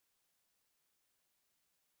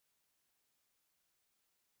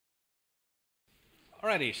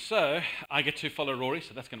Alrighty, so I get to follow Rory,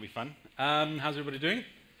 so that's going to be fun. How's everybody doing?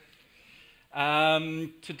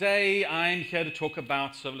 Today I'm here to talk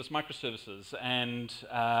about serverless microservices, and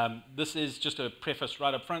this is just a preface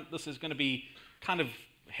right up front. This is going to be kind of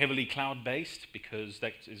heavily cloud-based because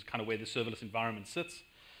that is kind of where the serverless environment sits.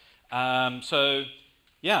 In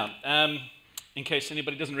case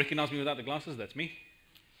anybody doesn't recognize me without the glasses, that's me.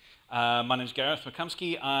 My name is Gareth Mc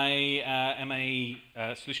Cumskey. I am a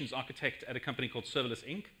solutions architect at a company called Serverless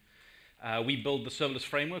Inc. We build the serverless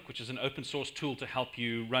framework, which is an open source tool to help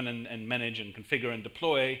you run and manage and configure and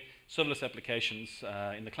deploy serverless applications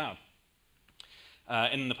in the cloud.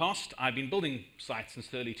 In the past, I've been building sites since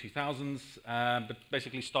the early 2000s, but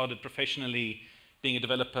basically started professionally being a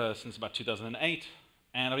developer since about 2008.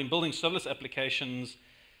 And I've been building serverless applications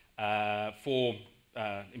for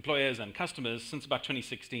employers and customers since about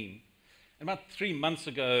 2016. And about 3 months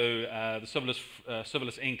ago, the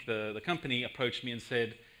Serverless Inc., the company, approached me and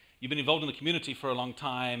said, "You've been involved in the community for a long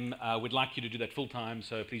time. We'd like you to do that full time,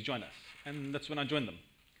 so please join us." And that's when I joined them.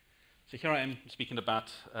 So here I am speaking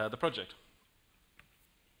about the project.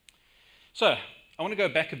 So I want to go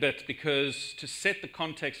back a bit because to set the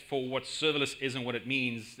context for what serverless is and what it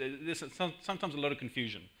means, there's sometimes a lot of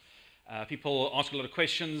confusion. People ask a lot of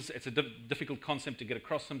questions. It's a difficult concept to get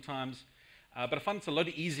across sometimes. But I find it's a lot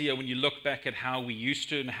easier when you look back at how we used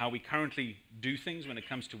to and how we currently do things when it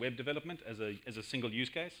comes to web development as a single use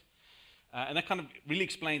case. And that kind of really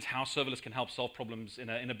explains how serverless can help solve problems in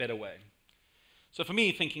a better way. So for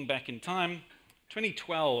me, thinking back in time,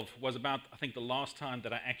 2012 was about, I think, the last time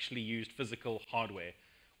that I actually used physical hardware,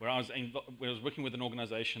 where I was working with an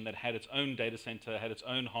organization that had its own data center, had its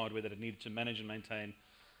own hardware that it needed to manage and maintain.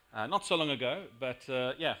 Not so long ago, but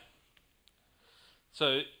yeah.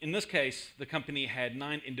 So in this case, the company had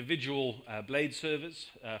 9 individual blade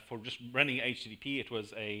servers for just running HTTP. It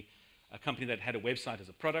was a company that had a website as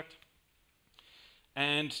a product.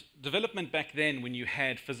 And development back then, when you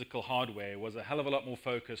had physical hardware, was a hell of a lot more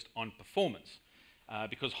focused on performance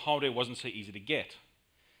because hardware wasn't so easy to get.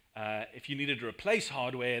 If you needed to replace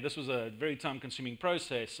hardware, this was a very time-consuming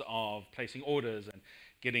process of placing orders and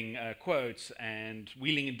getting quotes and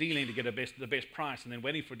wheeling and dealing to get the best price and then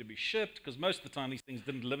waiting for it to be shipped, because most of the time these things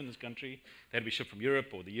didn't live in this country. They had to be shipped from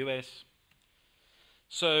Europe or the US.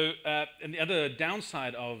 So, and the other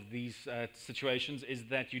downside of these situations is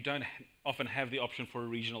that you don't often have the option for a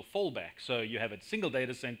regional fallback. So you have a single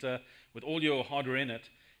data center with all your hardware in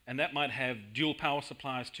it, and that might have dual power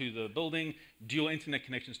supplies to the building, dual internet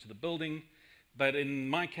connections to the building. But in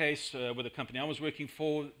my case, with the company I was working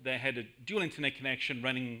for, they had a dual internet connection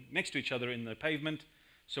running next to each other in the pavement.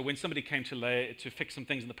 So when somebody came to fix some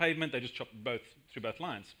things in the pavement, they just chopped through both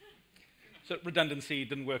lines. So redundancy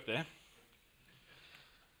didn't work there.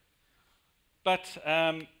 But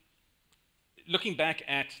looking back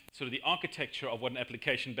at sort of the architecture of what an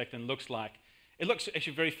application back then looks like, it looks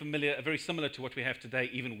actually very similar to what we have today,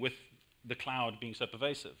 even with the cloud being so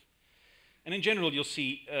pervasive. And in general, you'll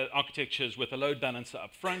see architectures with a load balancer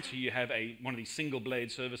up front. So you have one of these single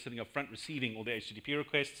blade servers sitting up front receiving all the HTTP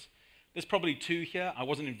requests. There's probably 2 here. I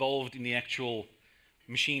wasn't involved in the actual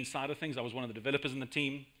machine side of things. I was one of the developers in the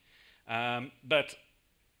team. But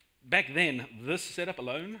back then, this setup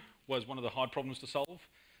alone was one of the hard problems to solve.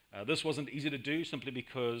 This wasn't easy to do simply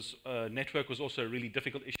because network was also a really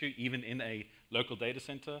difficult issue, even in a local data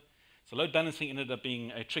center. So load balancing ended up being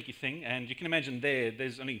a tricky thing, and you can imagine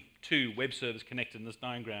there's only 2 web servers connected in this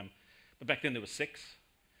diagram, but back then there were 6.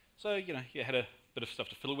 So, you had a bit of stuff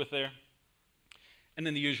to fiddle with there. And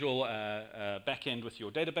then the usual back end with your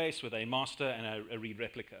database with a master and a read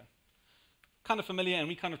replica. Kind of familiar, and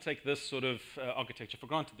we kind of take this sort of architecture for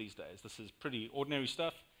granted these days. This is pretty ordinary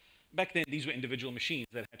stuff. Back then, these were individual machines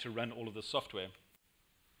that had to run all of this software.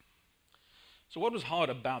 So what was hard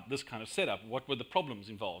about this kind of setup? What were the problems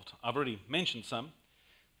involved? I've already mentioned some,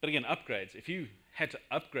 but again, upgrades. If you had to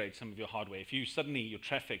upgrade some of your hardware, if suddenly your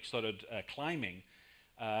traffic started climbing,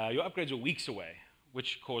 your upgrades were weeks away,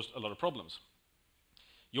 which caused a lot of problems.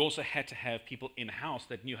 You also had to have people in-house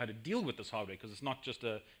that knew how to deal with this hardware, because it's not just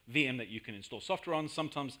a VM that you can install software on.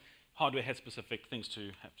 Sometimes hardware had specific things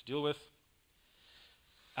to have to deal with.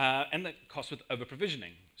 And that costs with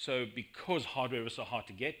over-provisioning. So because hardware was so hard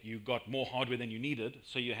to get, you got more hardware than you needed.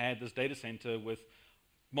 So you had this data center with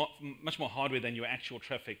much more hardware than your actual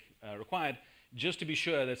traffic required, just to be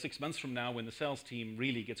sure that 6 months from now, when the sales team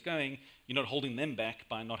really gets going, you're not holding them back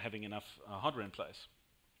by not having enough hardware in place.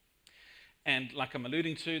 And like I'm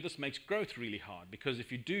alluding to, this makes growth really hard, because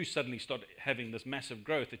if you do suddenly start having this massive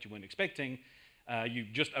growth that you weren't expecting, you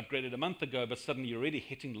just upgraded a month ago, but suddenly you're already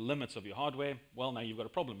hitting the limits of your hardware, well, now you've got a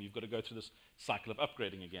problem. You've got to go through this cycle of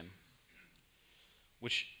upgrading again.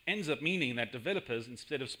 which ends up meaning that developers,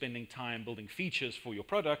 instead of spending time building features for your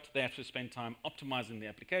product, they have to spend time optimizing the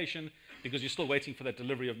application because you're still waiting for that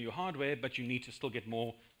delivery of new hardware, but you need to still get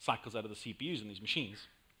more cycles out of the CPUs in these machines.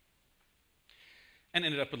 And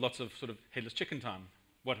ended up with lots of sort of headless chicken time.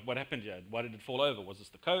 What happened here? Why did it fall over? Was this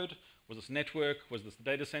the code? Was this network? Was this the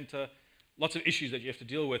data center? Lots of issues that you have to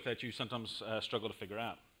deal with that you sometimes struggle to figure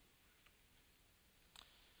out.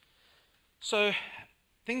 So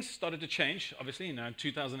things started to change, obviously, in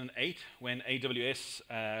 2008 when AWS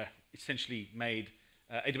essentially made,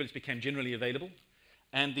 AWS became generally available,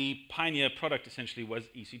 and the pioneer product essentially was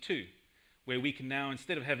EC2, where we can now,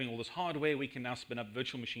 instead of having all this hardware, we can now spin up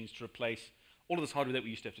virtual machines to replace all of this hardware that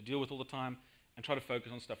we used to have to deal with all the time and try to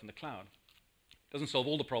focus on stuff in the cloud. Doesn't solve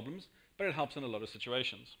all the problems, but it helps in a lot of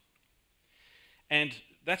situations. And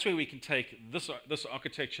that's where we can take this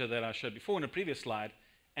architecture that I showed before in a previous slide,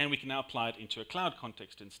 and we can now apply it into a cloud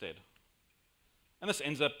context instead. And this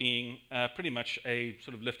ends up being pretty much a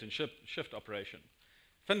sort of lift and shift operation.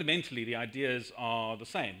 Fundamentally, the ideas are the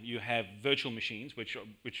same. You have virtual machines, which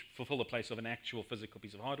fulfill the place of an actual physical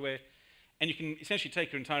piece of hardware, and you can essentially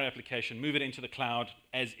take your entire application, move it into the cloud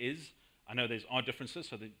as is. I know there are differences,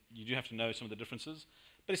 so that you do have to know some of the differences,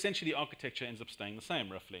 but essentially the architecture ends up staying the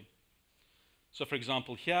same, roughly. So for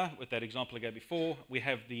example, here, with that example I gave before, we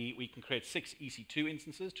can create 6 EC2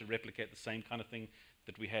 instances to replicate the same kind of thing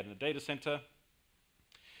that we had in the data center.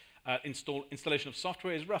 Installation of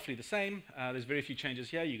software is roughly the same. There's very few changes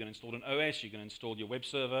here. You're going to install an OS, you're going to install your web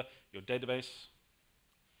server, your database.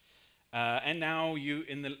 And now you're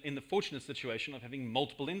in the fortunate situation of having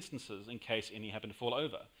multiple instances in case any happen to fall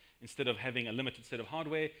over. Instead of having a limited set of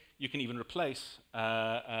hardware, you can even replace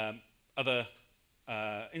other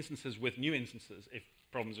instances with new instances if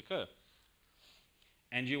problems occur.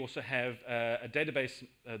 And you also have a database,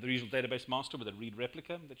 the usual database master with a read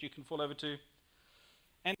replica that you can fall over to.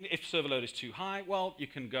 And if server load is too high, well, you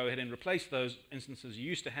can go ahead and replace those instances you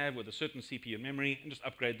used to have with a certain CPU memory and just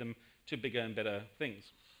upgrade them to bigger and better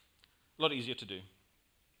things. A lot easier to do.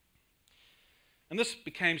 And this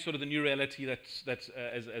became sort of the new reality that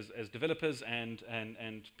as developers and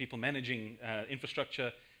people managing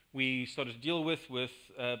infrastructure, we started to deal with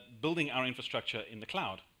building our infrastructure in the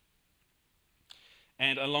cloud.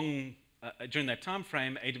 And during that time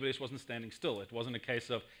frame, AWS wasn't standing still. It wasn't a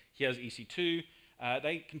case of, here's EC2.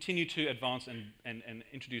 They continue to advance and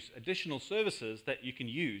introduce additional services that you can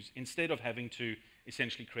use instead of having to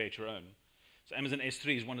essentially create your own. So Amazon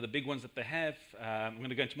S3 is one of the big ones that they have. I'm going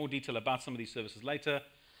to go into more detail about some of these services later.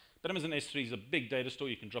 But Amazon S3 is a big data store.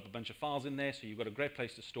 You can drop a bunch of files in there, so you've got a great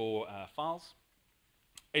place to store files.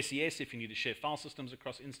 SES if you need to share file systems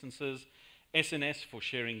across instances. SNS for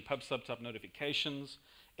sharing pub/sub type notifications.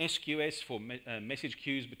 SQS for message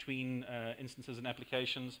queues between instances and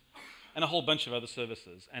applications. And a whole bunch of other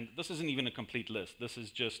services. And this isn't even a complete list. This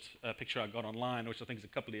is just a picture I got online, which I think is a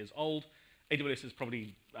couple of years old. AWS is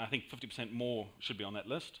probably, I think, 50% more should be on that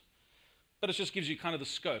list. But it just gives you kind of the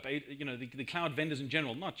scope. You know, the cloud vendors in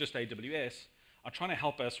general, not just AWS, are trying to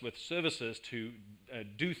help us with services to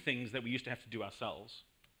do things that we used to have to do ourselves.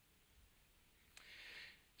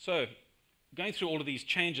 So going through all of these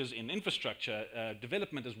changes in infrastructure,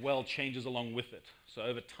 development as well changes along with it. So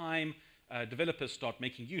over time, developers start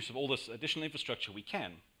making use of all this additional infrastructure we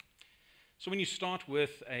can. So when you start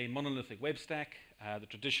with a monolithic web stack, the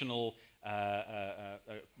traditional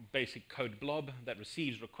basic code blob that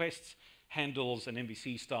receives requests, handles an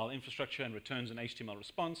MVC-style infrastructure and returns an HTML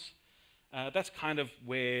response, that's kind of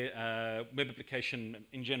where web application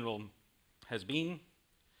in general has been.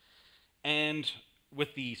 And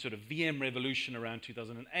with the sort of VM revolution around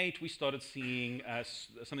 2008, we started seeing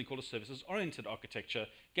something called a services-oriented architecture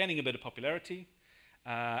gaining a bit of popularity,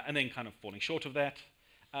 and then kind of falling short of that.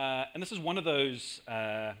 And this is one of those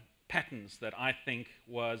patterns that I think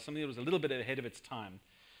was something that was a little bit ahead of its time,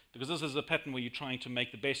 because this is a pattern where you're trying to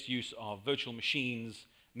make the best use of virtual machines,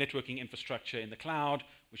 networking infrastructure in the cloud,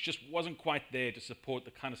 which just wasn't quite there to support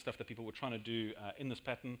the kind of stuff that people were trying to do in this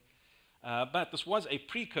pattern. But this was a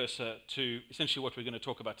precursor to essentially what we're going to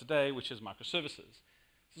talk about today, which is microservices.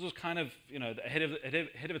 This was kind of, you know, ahead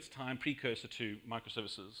of its time, precursor to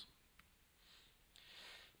microservices.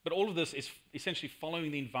 But all of this is essentially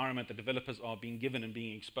following the environment that developers are being given and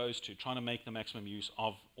being exposed to, trying to make the maximum use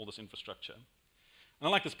of all this infrastructure. And I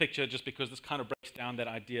like this picture just because this kind of breaks down that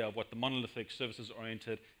idea of what the monolithic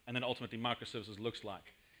services-oriented and then ultimately microservices looks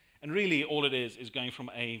like. And really all it is going from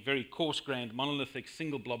a very coarse-grained monolithic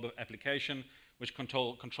single blob of application which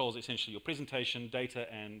controls essentially your presentation,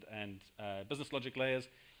 data, and business logic layers,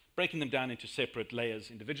 breaking them down into separate layers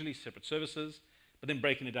individually, separate services, but then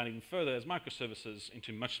breaking it down even further as microservices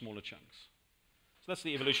into much smaller chunks. So that's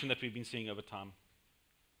the evolution that we've been seeing over time.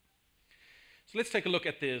 So let's take a look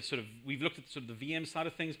at the we've looked at sort of the VM side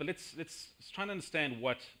of things, but let's try and understand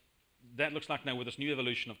what that looks like now with this new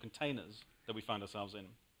evolution of containers that we find ourselves in.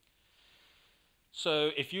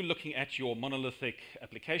 So if you're looking at your monolithic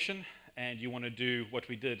application and you want to do what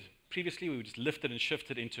we did previously, we just lifted and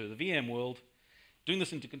shifted into the VM world. Doing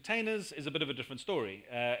this into containers is a bit of a different story.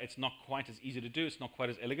 It's not quite as easy to do. It's not quite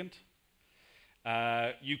as elegant.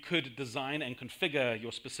 You could design and configure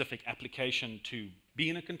your specific application to be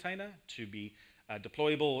in a container, to be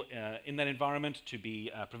deployable in that environment, to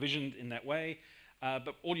be provisioned in that way.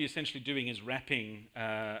 But all you're essentially doing is wrapping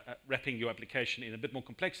your application in a bit more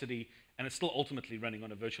complexity, and it's still ultimately running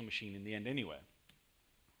on a virtual machine in the end anyway.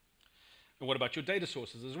 And what about your data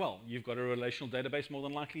sources as well? You've got a relational database more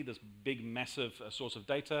than likely, this big, massive source of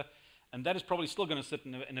data, and that is probably still going to sit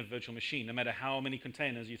in a virtual machine, no matter how many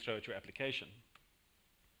containers you throw at your application.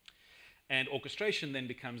 And orchestration then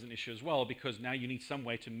becomes an issue as well, because now you need some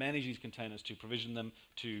way to manage these containers, to provision them,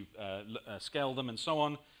 to scale them, and so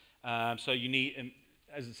on. So you need,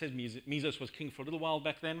 as it says, Mesos was king for a little while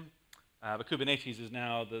back then, but Kubernetes is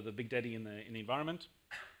now the big daddy in the environment.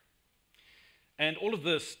 And all of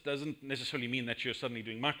this doesn't necessarily mean that you're suddenly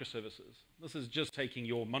doing microservices. This is just taking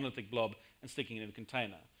your monolithic blob and sticking it in a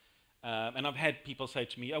container. And I've had people say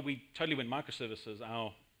to me, oh, we totally went microservices.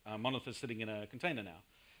 Our monolith is sitting in a container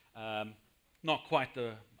now. Not quite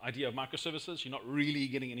the idea of microservices. You're not really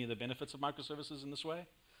getting any of the benefits of microservices in this way.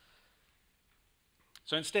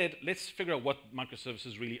 So instead, let's figure out what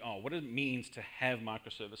microservices really are, what it means to have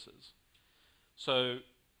microservices. So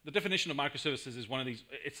the definition of microservices is one of these,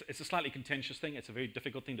 it's a slightly contentious thing. It's a very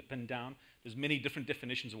difficult thing to pin down. There's many different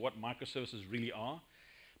definitions of what microservices really are.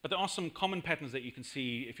 But there are some common patterns that you can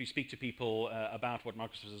see if you speak to people about what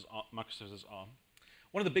microservices are.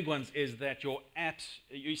 One of the big ones is that your apps,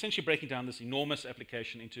 you're essentially breaking down this enormous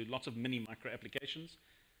application into lots of mini micro applications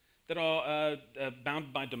that are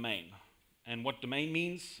bound by domain. And what domain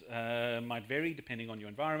means might vary depending on your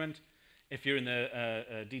environment. If you're in the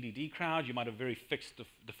DDD crowd, you might have a very fixed,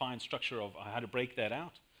 defined structure of how to break that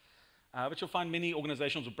out. But you'll find many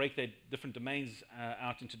organizations will break their different domains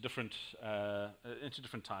out into different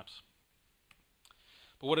types.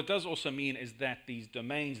 But what it does also mean is that these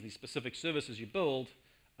domains, these specific services you build,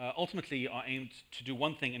 ultimately are aimed to do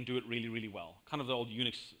one thing and do it really, really well. Kind of the old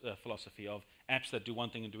Unix philosophy of apps that do one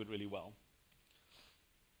thing and do it really well.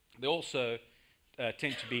 They also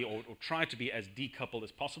tend to be, or try to be, as decoupled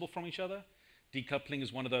as possible from each other. Decoupling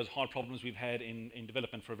is one of those hard problems we've had in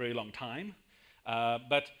development for a very long time.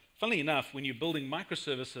 But funnily enough, when you're building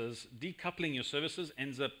microservices, decoupling your services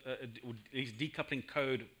ends up, or at least decoupling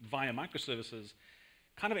code via microservices,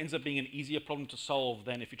 kind of ends up being an easier problem to solve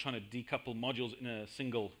than if you're trying to decouple modules in a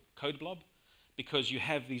single code blob, because you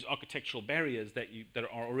have these architectural barriers that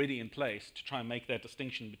are already in place to try and make that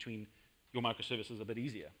distinction between your microservices a bit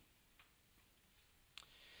easier.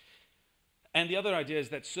 And the other idea is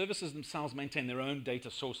that services themselves maintain their own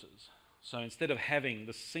data sources. So instead of having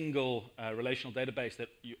the single relational database that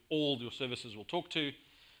all your services will talk to,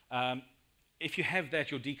 if you have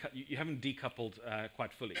that, you haven't decoupled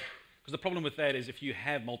quite fully. Because the problem with that is if you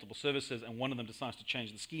have multiple services and one of them decides to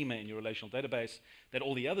change the schema in your relational database that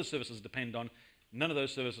all the other services depend on, none of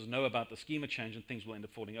those services know about the schema change and things will end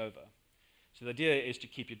up falling over. So the idea is to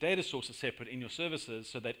keep your data sources separate in your services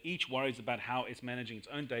so that each worries about how it's managing its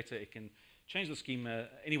own data. It can change the schema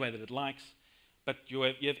any way that it likes, but you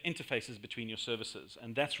have interfaces between your services,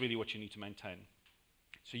 and that's really what you need to maintain.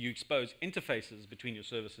 So you expose interfaces between your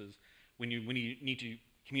services when you need to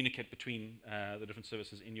communicate between the different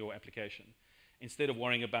services in your application, instead of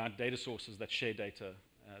worrying about data sources that share data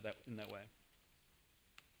in that way.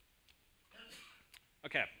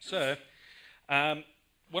 Okay, so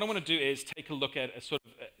what I want to do is take a look at take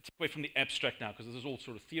away from the abstract now, because this is all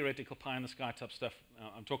sort of theoretical pie-in-the-sky type stuff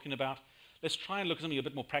I'm talking about. Let's try and look at something a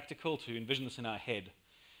bit more practical to envision this in our head.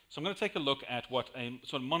 So I'm going to take a look at what a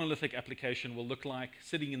sort of monolithic application will look like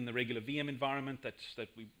sitting in the regular VM environment that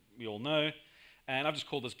we all know. And I've just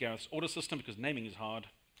called this Gareth's order system because naming is hard.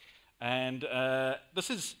 And this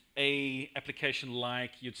is an application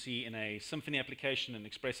like you'd see in a Symfony application, an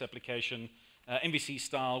Express application, MVC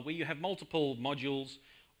style, where you have multiple modules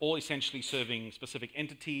all essentially serving specific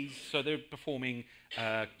entities. So they're performing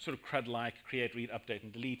sort of CRUD-like create, read, update,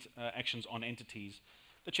 and delete actions on entities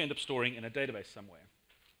that you end up storing in a database somewhere.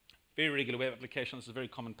 Very regular web application. This is a very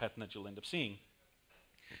common pattern that you'll end up seeing.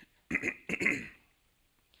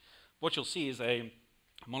 What you'll see is a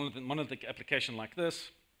monolithic application like this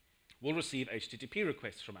will receive HTTP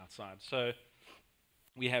requests from outside. So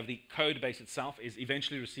we have the code base itself is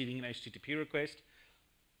eventually receiving an HTTP request,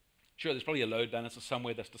 Sure, there's probably a load balancer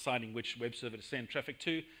somewhere that's deciding which web server to send traffic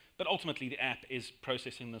to, but ultimately the app is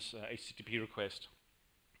processing this HTTP request.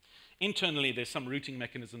 Internally, there's some routing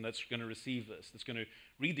mechanism that's going to receive this, that's going to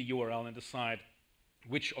read the URL and decide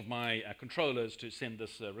which of my controllers to send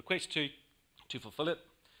this request to fulfill it.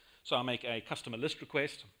 So I'll make a customer list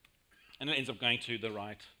request, and it ends up going to the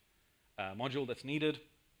right module that's needed.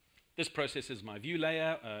 This processes my view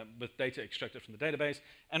layer with data extracted from the database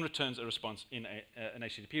and returns a response in an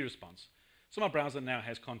HTTP response. So my browser now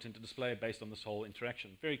has content to display based on this whole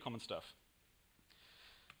interaction. Very common stuff.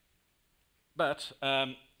 But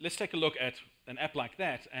let's take a look at an app like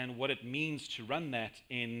that and what it means to run that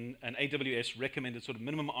in an AWS recommended sort of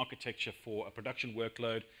minimum architecture for a production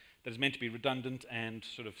workload that is meant to be redundant and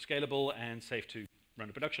sort of scalable and safe to run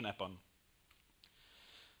a production app on.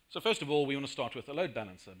 So first of all, we want to start with a load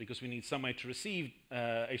balancer because we need some way to receive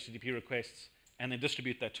HTTP requests and then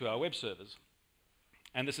distribute that to our web servers.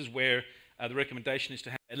 And this is where the recommendation is to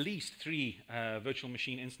have at least 3 virtual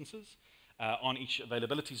machine instances on each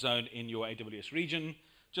availability zone in your AWS region,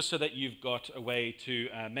 just so that you've got a way to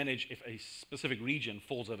manage if a specific region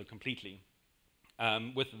falls over completely.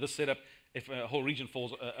 With this setup, if a whole region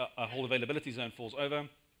falls, a whole availability zone falls over,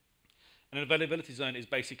 and an availability zone is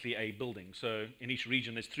basically a building. So in each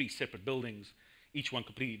region, there's 3 separate buildings, each one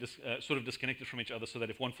completely sort of disconnected from each other, so that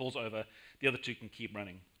if one falls over, the other 2 can keep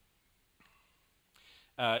running.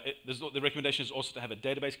 The recommendation is also to have a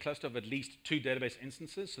database cluster of at least 2 database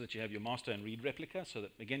instances, so that you have your master and read replica, so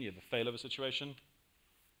that, again, you have a failover situation.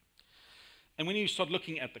 And when you start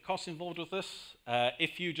looking at the costs involved with this,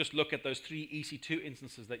 if you just look at those 3 EC2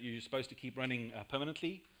 instances that you're supposed to keep running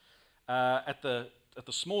permanently, at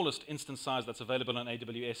the smallest instance size that's available on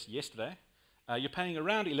AWS yesterday, you're paying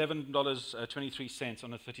around $11.23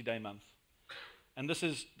 on a 30-day month. And this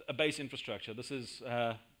is a base infrastructure. This is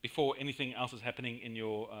before anything else is happening in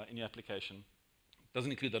your application.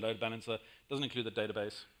 Doesn't include the load balancer, doesn't include the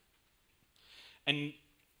database. And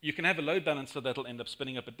you can have a load balancer that'll end up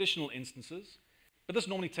spinning up additional instances, but this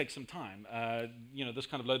normally takes some time. This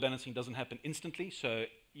kind of load balancing doesn't happen instantly, so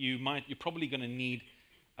you're probably going to need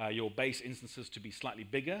your base instances to be slightly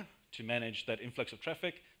bigger to manage that influx of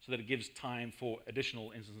traffic so that it gives time for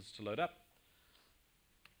additional instances to load up.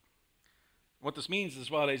 What this means as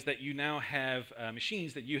well is that you now have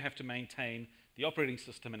machines that you have to maintain the operating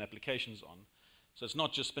system and applications on. So it's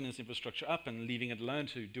not just spinning this infrastructure up and leaving it alone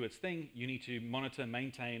to do its thing. You need to monitor,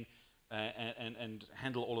 maintain, and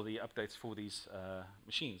handle all of the updates for these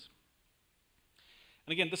machines.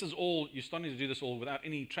 And again, this is all, you're starting to do this all without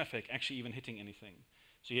any traffic actually even hitting anything.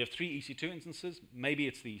 So you have 3 EC2 instances, maybe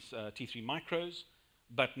it's these T3 micros,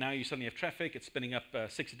 but now you suddenly have traffic, it's spinning up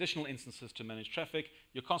 6 additional instances to manage traffic,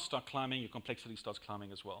 your costs start climbing, your complexity starts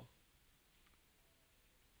climbing as well.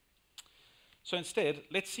 So instead,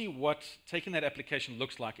 let's see what taking that application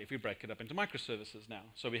looks like if we break it up into microservices now.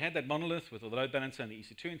 So we had that monolith with the load balancer and the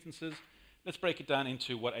EC2 instances. Let's break it down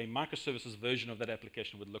into what a microservices version of that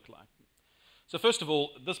application would look like. So first of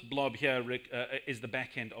all, this blob here is the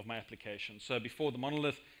back end of my application. So before, the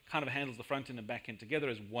monolith kind of handles the front end and back end together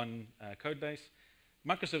as one code base.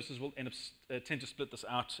 Microservices will tend to split this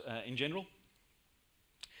out in general.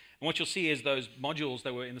 And what you'll see is those modules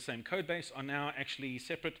that were in the same code base are now actually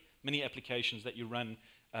separate mini applications that you run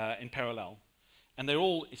in parallel. And they're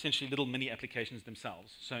all essentially little mini applications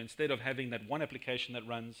themselves. So instead of having that one application that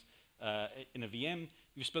runs in a VM,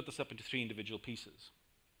 you split this up into 3 individual pieces.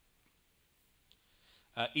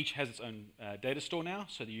 Each has its own data store now,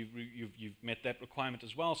 so that you've met that requirement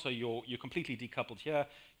as well. So you're completely decoupled here.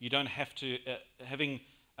 You don't have to, having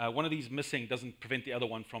one of these missing doesn't prevent the other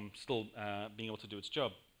one from still being able to do its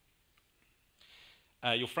job.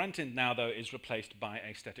 Your front end now, though, is replaced by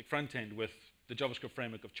a static front end with the JavaScript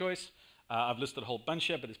framework of choice. I've listed a whole bunch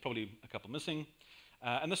here, but there's probably a couple missing.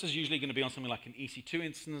 And this is usually going to be on something like an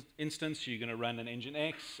EC2 instance. You're going to run an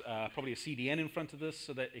Nginx, probably a CDN in front of this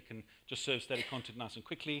so that it can just serve static content nice and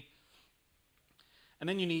quickly. And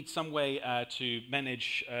then you need some way to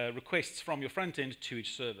manage requests from your front end to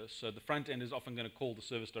each service. So the front end is often going to call the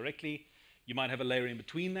service directly. You might have a layer in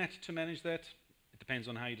between that to manage that. It depends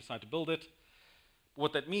on how you decide to build it.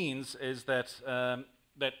 What that means is that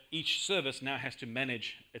that each service now has to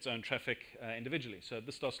manage its own traffic individually. So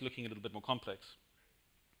this starts looking a little bit more complex.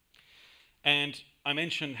 And I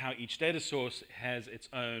mentioned how each data source has its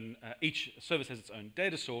own, each service has its own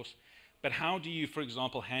data source, but how do you, for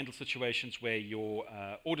example, handle situations where your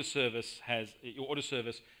order service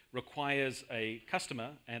requires a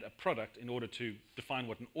customer and a product in order to define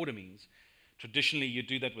what an order means? Traditionally, you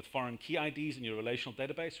do that with foreign key IDs in your relational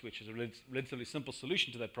database, which is a relatively simple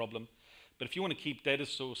solution to that problem. But if you want to keep data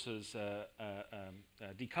sources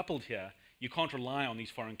decoupled here, you can't rely on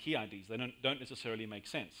these foreign key IDs. They don't necessarily make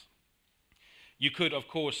sense. You could, of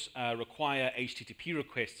course, require HTTP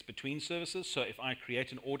requests between services. So if I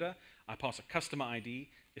create an order, I pass a customer ID.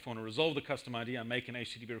 If I want to resolve the customer ID, I make an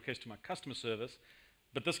HTTP request to my customer service.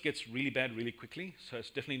 But this gets really bad really quickly, so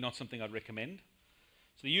it's definitely not something I'd recommend.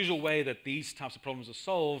 So the usual way that these types of problems are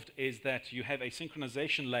solved is that you have a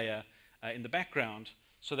synchronization layer in the background,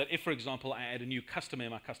 so that if, for example, I add a new customer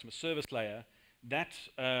in my customer service layer, that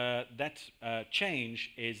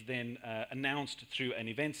change is then announced through an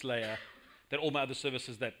events layer that all my other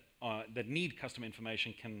services that need customer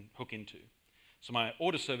information can hook into. So my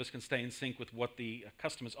order service can stay in sync with what the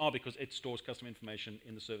customers are because it stores customer information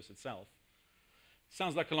in the service itself.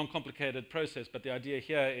 Sounds like a long, complicated process, but the idea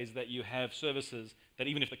here is that you have services that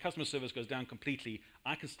even if the customer service goes down completely,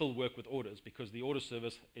 I can still work with orders because the order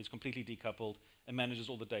service is completely decoupled and manages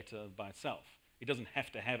all the data by itself. It doesn't have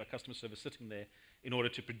to have a customer service sitting there in order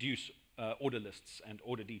to produce order lists and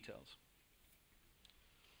order details.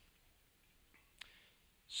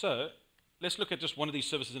 So let's look at just one of these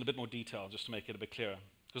services in a bit more detail, just to make it a bit clearer.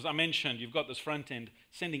 Because I mentioned you've got this front end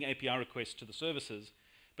sending API requests to the services,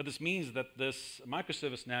 but this means that this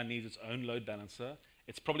microservice now needs its own load balancer.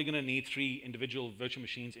 It's probably going to need 3 individual virtual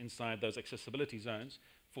machines inside those accessibility zones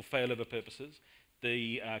for failover purposes.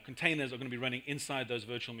 The containers are going to be running inside those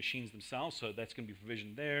virtual machines themselves, so that's going to be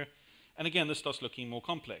provisioned there. And again, this starts looking more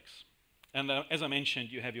complex. And as I mentioned,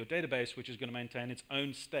 you have your database, which is going to maintain its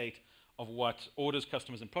own state of what orders,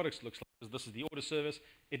 customers, and products looks like. This is the order service.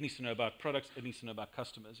 It needs to know about products. It needs to know about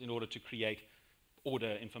customers in order to create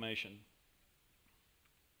order information.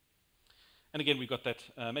 And again, we've got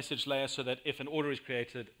that message layer so that if an order is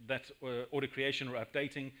created, that order creation or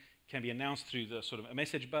updating can be announced through the sort of a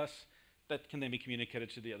message bus that can then be communicated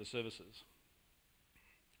to the other services.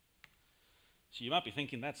 So you might be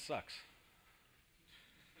thinking, that sucks.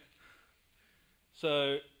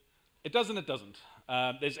 So it does and it doesn't.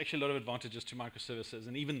 There's actually a lot of advantages to microservices,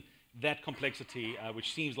 and even that complexity,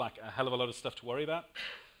 which seems like a hell of a lot of stuff to worry about,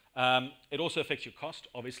 it also affects your cost,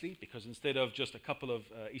 obviously, because instead of just a couple of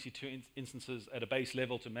EC2 instances at a base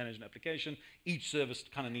level to manage an application, each service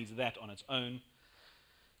kind of needs that on its own.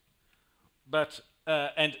 But,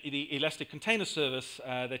 and the Elastic Container Service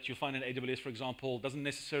that you find in AWS, for example, doesn't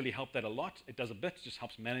necessarily help that a lot. It does a bit, just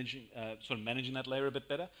helps managing, sort of managing that layer a bit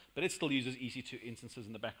better, but it still uses EC2 instances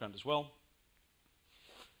in the background as well.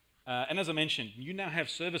 And as I mentioned, you now have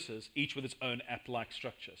services, each with its own app-like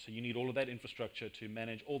structure. So you need all of that infrastructure to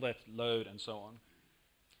manage all that load and so on.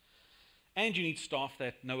 And you need staff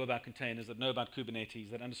that know about containers, that know about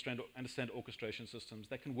Kubernetes, that understand orchestration systems,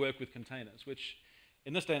 that can work with containers, which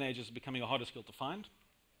in this day and age is becoming a harder skill to find.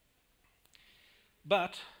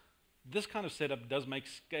 But this kind of setup does make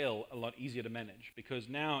scale a lot easier to manage, because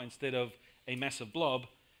now instead of a massive blob,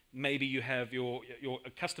 maybe you have your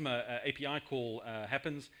customer API call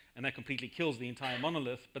happens, and that completely kills the entire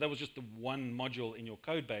monolith, but that was just the one module in your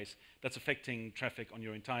code base that's affecting traffic on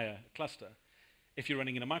your entire cluster. If you're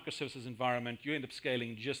running in a microservices environment, you end up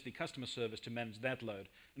scaling just the customer service to manage that load,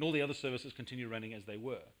 and all the other services continue running as they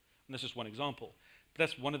were. And that's just one example. But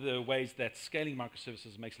that's one of the ways that scaling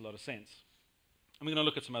microservices makes a lot of sense. And we're going to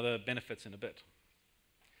look at some other benefits in a bit.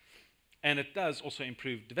 And it does also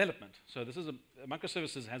improve development. So this is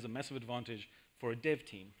microservices has a massive advantage for a dev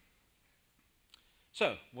team.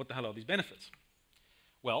 So what the hell are these benefits?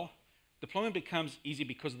 Well, deployment becomes easy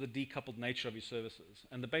because of the decoupled nature of your services.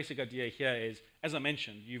 And the basic idea here is, as I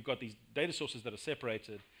mentioned, you've got these data sources that are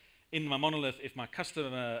separated. In my monolith, if my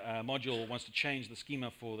customer module wants to change the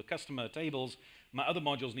schema for the customer tables, my other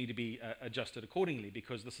modules need to be adjusted accordingly,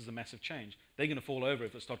 because this is a massive change. They're going to fall over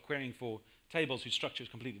if they start querying for tables whose structure is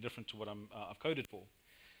completely different to what I've coded for.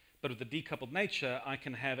 But with the decoupled nature, I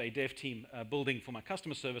can have a dev team building for my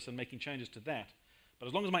customer service and making changes to that. But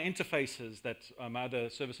as long as my interfaces that my other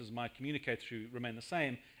services might communicate through remain the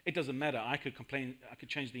same, it doesn't matter. I could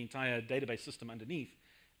change the entire database system underneath,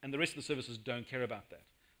 and the rest of the services don't care about that.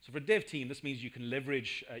 So for a dev team, this means you can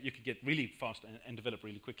leverage, you can get really fast and develop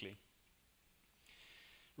really quickly.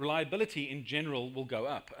 Reliability in general will go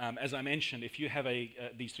up. As I mentioned, if you have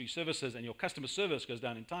these 3 services and your customer service goes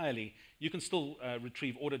down entirely, you can still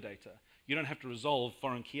retrieve order data. You don't have to resolve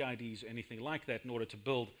foreign key IDs or anything like that in order to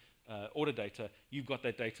build order data. You've got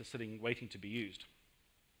that data sitting waiting to be used.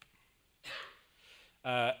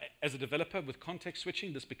 As a developer with context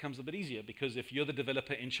switching, this becomes a bit easier, because if you're the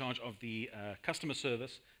developer in charge of the customer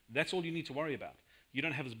service, that's all you need to worry about. You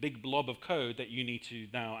don't have this big blob of code that you need to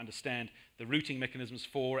now understand the routing mechanisms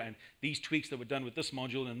for, and these tweaks that were done with this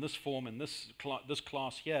module and this form and this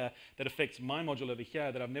class here that affects my module over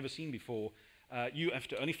here that I've never seen before. You have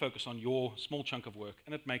to only focus on your small chunk of work,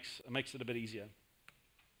 and it makes it a bit easier.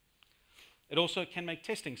 It also can make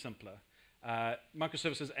testing simpler.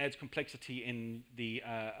 Microservices adds complexity in the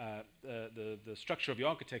structure of your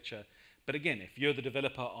architecture. But again, if you're the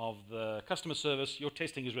developer of the customer service, your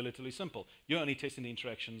testing is relatively simple. You're only testing the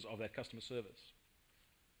interactions of that customer service.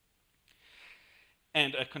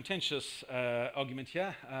 And a contentious argument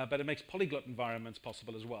here, but it makes polyglot environments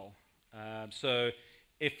possible as well. So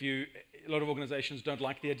a lot of organizations don't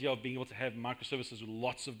like the idea of being able to have microservices with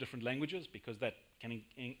lots of different languages because that can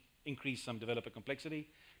increase some developer complexity.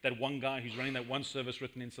 That one guy who's running that one service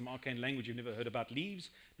written in some arcane language you've never heard about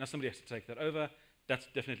leaves. Now somebody has to take that over. That's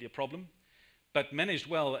definitely a problem. But managed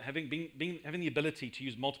well, having the ability to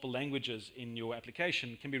use multiple languages in your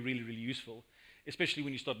application can be really, really useful, especially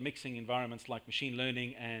when you start mixing environments like machine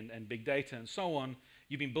learning and big data and so on.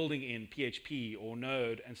 You've been building in PHP or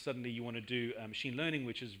Node, and suddenly you want to do machine learning,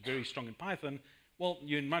 which is very strong in Python. Well,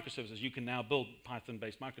 you're in microservices. You can now build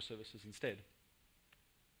Python-based microservices instead.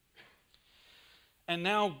 And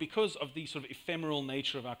now, because of the sort of ephemeral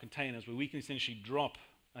nature of our containers, where we can essentially drop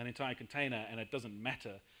an entire container and it doesn't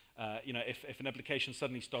matter, if an application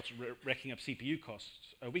suddenly starts racking up CPU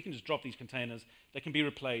costs, we can just drop these containers. They can be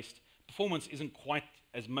replaced. Performance isn't quite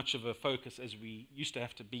as much of a focus as we used to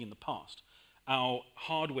have to be in the past. Our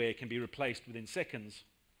hardware can be replaced within seconds,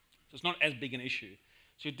 so it's not as big an issue.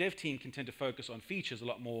 So your dev team can tend to focus on features a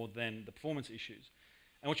lot more than the performance issues.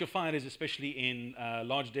 And what you'll find is, especially in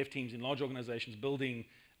large dev teams, in large organizations building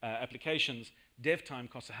applications, dev time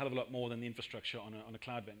costs a hell of a lot more than the infrastructure on a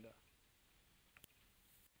cloud vendor.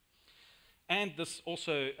 And this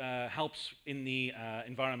also helps in the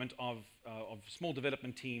environment of small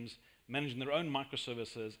development teams managing their own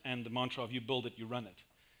microservices and the mantra of you build it, you run it.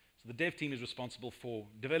 So the dev team is responsible for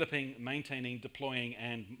developing, maintaining, deploying,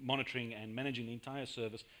 and monitoring and managing the entire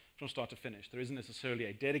service from start to finish. There isn't necessarily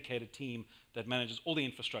a dedicated team that manages all the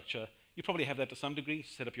infrastructure. You probably have that to some degree,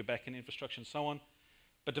 set up your backend infrastructure and so on.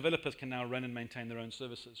 But developers can now run and maintain their own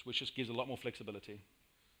services, which just gives a lot more flexibility.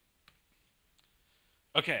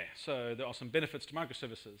 Okay, so there are some benefits to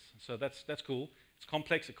microservices. So that's cool. It's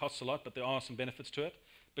complex, it costs a lot, but there are some benefits to it.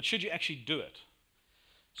 But should you actually do it?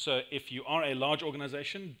 So if you are a large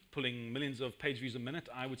organization pulling millions of page views a minute,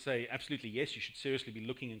 I would say absolutely yes, you should seriously be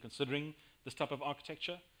looking and considering this type of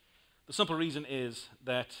architecture. The simple reason is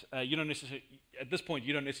that at this point,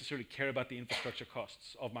 you don't necessarily care about the infrastructure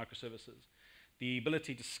costs of microservices. The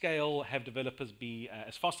ability to scale, have developers be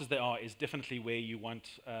as fast as they are is definitely where you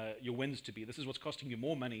want your wins to be. This is what's costing you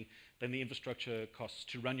more money than the infrastructure costs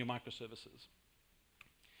to run your microservices.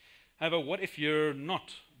 However, what if you're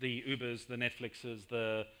not the Ubers, the Netflixes,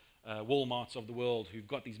 the Walmarts of the world who've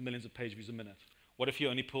got these millions of page views a minute? What if you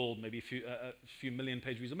only pulled maybe a few million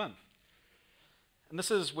page views a month? And this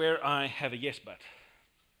is where I have a yes but.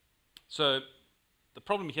 So the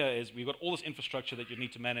problem here is we've got all this infrastructure that you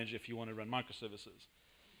need to manage if you want to run microservices.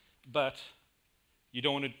 But you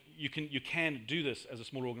don't want to, you can do this as a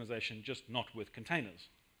small organization, just not with containers.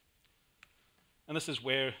 And this is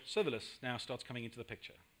where serverless now starts coming into the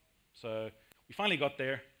picture. So we finally got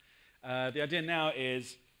there. The idea now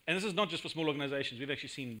is, and this is not just for small organizations, we've actually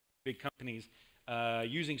seen big companies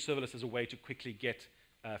using serverless as a way to quickly get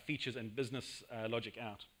features and business logic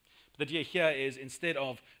out. But the idea here is, instead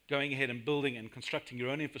of going ahead and building and constructing your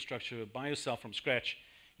own infrastructure by yourself from scratch,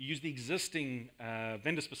 you use the existing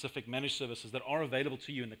vendor-specific managed services that are available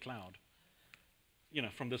to you in the cloud,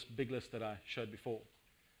 from this big list that I showed before.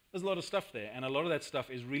 There's a lot of stuff there, and a lot of that stuff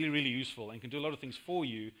is really, really useful and can do a lot of things for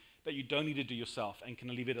you that you don't need to do yourself and can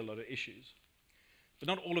alleviate a lot of issues. But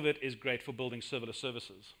not all of it is great for building serverless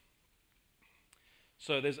services.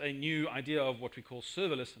 So there's a new idea of what we call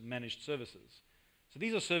serverless managed services. So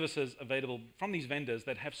these are services available from these vendors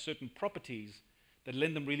that have certain properties that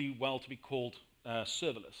lend them really well to be called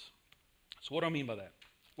serverless. So what do I mean by that?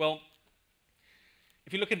 Well,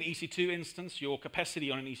 if you look at an EC2 instance, your capacity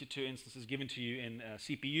on an EC2 instance is given to you in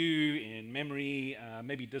CPU, in memory,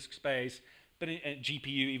 maybe disk space, but in GPU,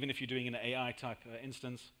 even if you're doing an AI type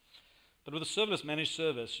instance. But with a serverless managed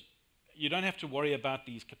service, you don't have to worry about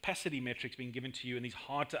these capacity metrics being given to you and these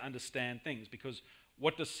hard to understand things, because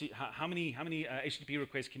how many HTTP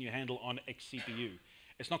requests can you handle on X CPU?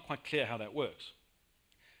 It's not quite clear how that works.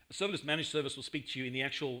 A serverless managed service will speak to you in the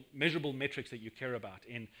actual measurable metrics that you care about,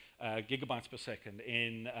 in gigabytes per second,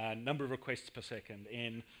 in number of requests per second,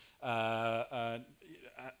 in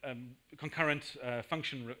concurrent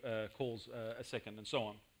function calls a second, and so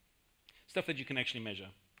on. stuff that you can actually measure.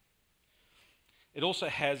 It also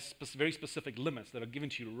has very specific limits that are given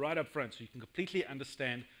to you right up front, so you can completely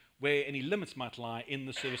understand where any limits might lie in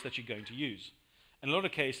the service that you're going to use. In a lot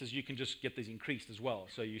of cases, you can just get these increased as well.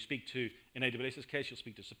 So you speak to, in AWS's case, you'll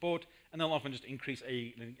speak to support, and they'll often just increase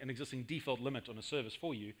an existing default limit on a service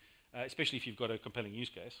for you, especially if you've got a compelling use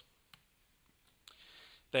case.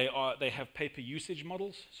 They have pay-per-usage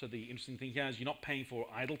models. So the interesting thing here is you're not paying for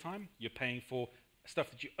idle time. You're paying for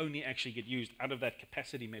stuff that you only actually get used out of that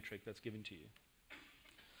capacity metric that's given to you.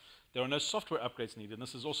 There are no software upgrades needed, and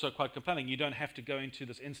this is also quite compelling. You don't have to go into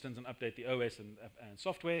this instance and update the OS and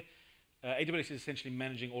software. AWS is essentially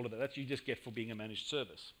managing all of that. That you just get for being a managed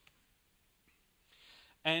service.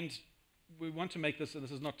 And we want to make this, and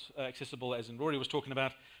this is not accessible as Rory was talking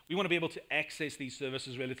about, we want to be able to access these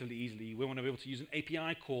services relatively easily. We want to be able to use an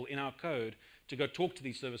API call in our code to go talk to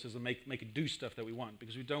these services and make it do stuff that we want,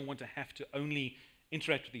 because we don't want to have to only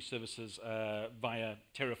interact with these services via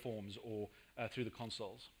Terraforms or through the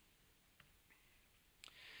consoles.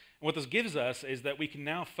 And what this gives us is that we can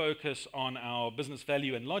now focus on our business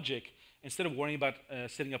value and logic instead of worrying about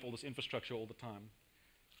setting up all this infrastructure all the time.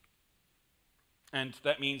 And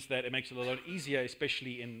that means that it makes it a lot easier,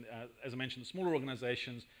 especially in, as I mentioned, smaller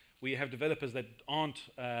organizations where you have developers that aren't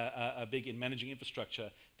big in managing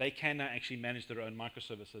infrastructure. They can now actually manage their own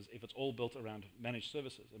microservices if it's all built around managed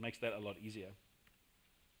services. It makes that a lot easier.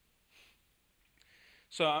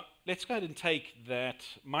 So let's go ahead and take that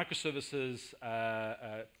microservices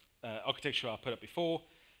architecture I put up before,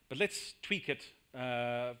 but let's tweak it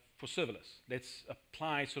for serverless. Let's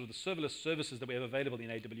apply sort of the serverless services that we have available in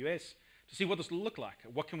AWS to see what this will look like.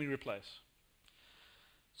 What can we replace?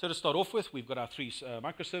 So to start off with, we've got our 3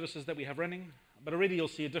 microservices that we have running, but already you'll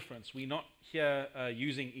see a difference. We're not here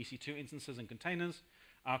using EC2 instances and containers.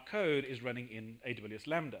 Our code is running in AWS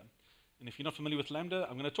Lambda. And if you're not familiar with Lambda,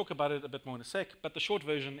 I'm going to talk about it a bit more in a sec, but the short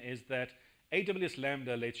version is that AWS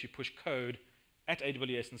Lambda lets you push code at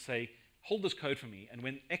AWS and say, hold this code for me, and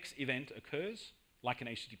when X event occurs, like an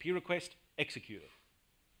HTTP request, execute it.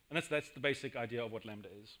 And that's the basic idea of what Lambda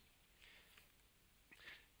is.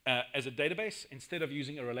 As a database, instead of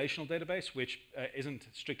using a relational database, which isn't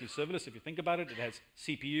strictly serverless, if you think about it, it has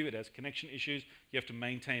CPU, it has connection issues, you have to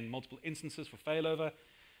maintain multiple instances for failover.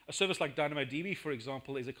 A service like DynamoDB, for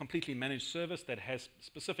example, is a completely managed service that has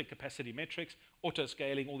specific capacity metrics,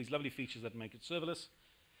 auto-scaling, all these lovely features that make it serverless.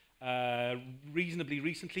 Reasonably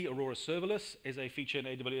recently, Aurora Serverless is a feature in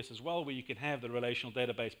AWS as well, where you can have the relational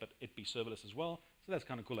database, but it be serverless as well. So that's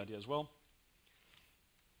kind of a cool idea as well.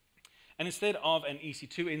 And instead of an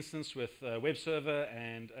EC2 instance with a web server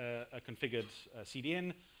and a configured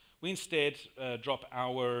CDN, we instead drop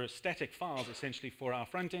our static files, essentially, for our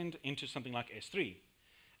front end into something like S3.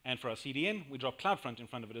 And for our CDN, we drop CloudFront in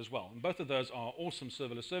front of it as well. And both of those are awesome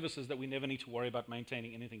serverless services that we never need to worry about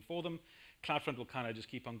maintaining anything for them. CloudFront will kind of just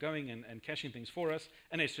keep on going and caching things for us,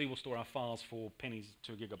 and S3 will store our files for pennies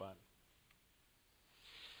to a gigabyte.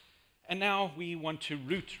 And now we want to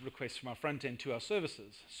route requests from our front end to our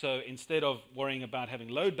services. So instead of worrying about having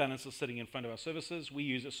load balancers sitting in front of our services, we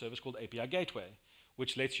use a service called API Gateway,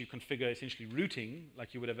 which lets you configure essentially routing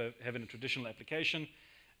like you would have in a traditional application,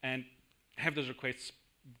 and have those requests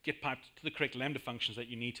get piped to the correct Lambda functions that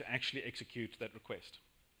you need to actually execute that request.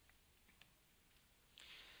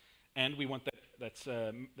 And we want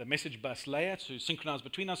the message bus layer to synchronize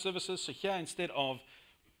between our services. So here, instead of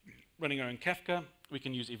running our own Kafka, we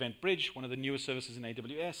can use Event Bridge, one of the newest services in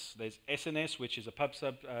AWS. There's SNS, which is a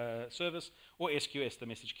pub/sub service, or SQS, the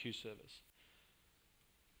message queue service.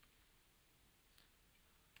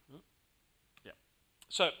 Yeah.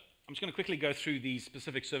 So I'm just going to quickly go through these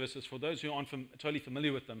specific services for those who aren't totally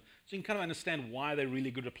familiar with them, so you can kind of understand why they're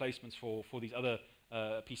really good replacements for these other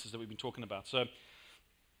pieces that we've been talking about. So,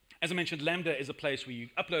 as I mentioned, Lambda is a place where you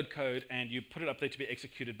upload code and you put it up there to be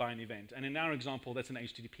executed by an event. And in our example, that's an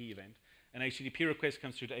HTTP event. An HTTP request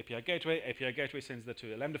comes through to API Gateway. API Gateway sends that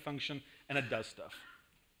to a Lambda function, and it does stuff.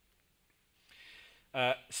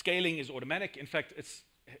 Scaling is automatic. In fact, it's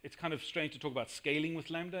kind of strange to talk about scaling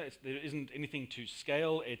with Lambda. There isn't anything to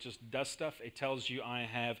scale. It just does stuff. It tells you I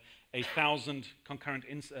have 1,000 concurrent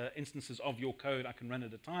instances of your code I can run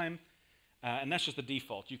at a time. And that's just the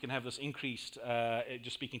default. You can have this increased,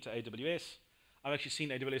 just speaking to AWS. I've actually seen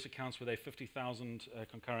AWS accounts with a 50,000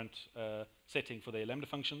 concurrent setting for their Lambda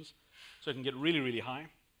functions. So it can get really, really high.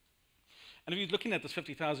 And if you're looking at this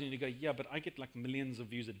 50,000 and you go, yeah, but I get like millions of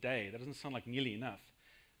views a day. That doesn't sound like nearly enough.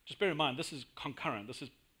 Just bear in mind, this is concurrent. This is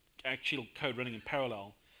actual code running in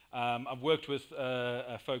parallel. I've worked with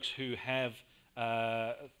folks who have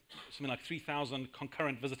something like 3,000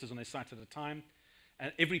 concurrent visitors on their site at a time.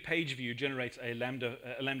 And every page view generates a Lambda.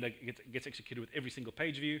 A Lambda gets executed with every single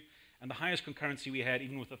page view. And the highest concurrency we had,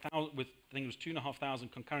 even with I think it was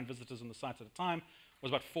 2,500 concurrent visitors on the site at a time,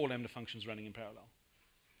 was about 4 Lambda functions running in parallel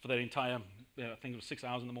for that entire, I think it was 6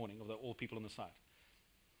 hours in the morning of all people on the site.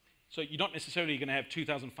 So you're not necessarily going to have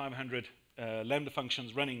 2,500 Lambda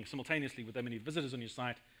functions running simultaneously with that many visitors on your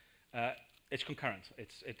site. It's concurrent.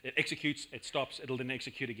 It executes, it stops, it'll then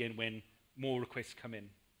execute again when more requests come in.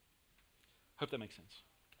 Hope that makes sense.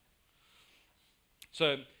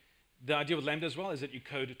 So the idea with Lambda as well is that you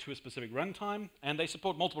code to a specific runtime, and they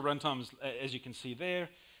support multiple runtimes, as you can see there.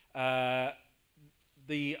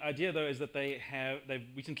 The idea, though, is that they've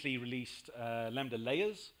recently released Lambda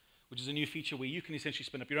Layers, which is a new feature where you can essentially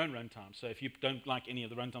spin up your own runtime. So if you don't like any of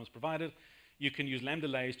the runtimes provided, you can use Lambda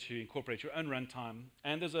Layers to incorporate your own runtime.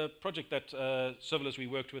 And there's a project that Serverless, we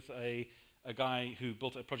worked with a guy who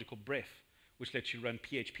built a project called Bref, which lets you run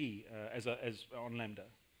PHP as on Lambda,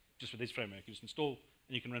 just with his framework. You just install,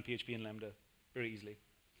 and you can run PHP in Lambda very easily.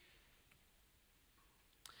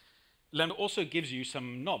 Lambda also gives you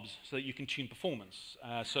some knobs so that you can tune performance.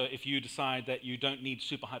 So if you decide that you don't need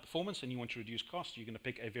super high performance and you want to reduce cost, you're going to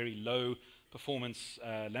pick a very low performance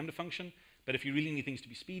Lambda function. But if you really need things to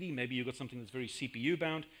be speedy, maybe you've got something that's very CPU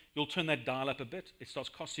bound, you'll turn that dial up a bit. It starts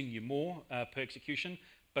costing you more per execution,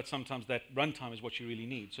 but sometimes that runtime is what you really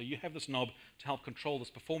need. So you have this knob to help control this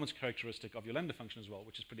performance characteristic of your Lambda function as well,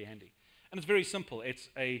 which is pretty handy. And it's very simple.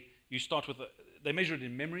 You start with, they measure it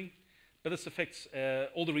in memory, but this affects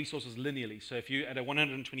all the resources linearly. So if you add a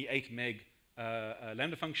 128 meg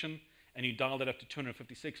Lambda function, and you dial that up to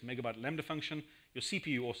 256 megabyte Lambda function, your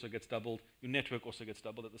CPU also gets doubled, your network also gets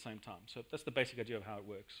doubled at the same time. So that's the basic idea of how it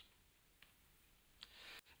works.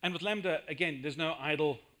 And with Lambda, again, there's no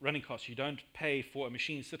idle running costs. You don't pay for a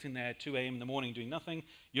machine sitting there at 2 a.m. in the morning doing nothing.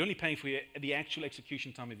 You're only paying for the actual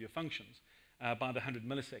execution time of your functions by the 100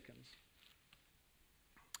 milliseconds.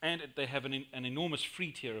 And they have an enormous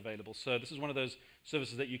free tier available. So this is one of those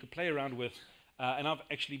services that you could play around with. And I've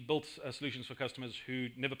actually built solutions for customers who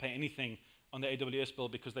never pay anything on the AWS bill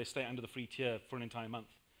because they stay under the free tier for an entire month.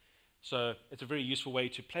 So it's a very useful way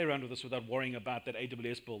to play around with this without worrying about that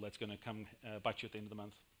AWS bill that's going to come bite you at the end of the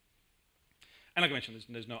month. And like I mentioned,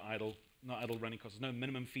 there's no idle running costs, there's no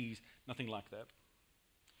minimum fees, nothing like that.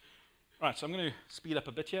 All right, so I'm going to speed up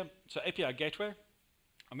a bit here. So API Gateway,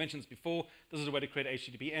 I mentioned this before. This is a way to create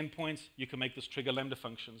HTTP endpoints. You can make this trigger Lambda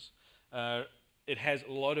functions. It has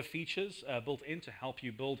a lot of features built in to help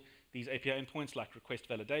you build these API endpoints, like request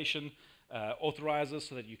validation, authorizers,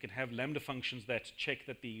 so that you can have Lambda functions that check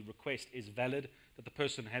that the request is valid, that the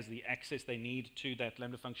person has the access they need to that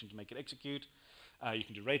Lambda function to make it execute. You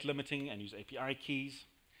can do rate limiting and use API keys.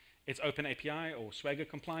 It's Open API or Swagger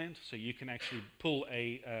compliant, so you can actually pull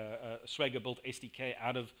a Swagger-built SDK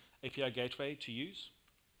out of API Gateway to use.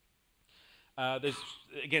 There's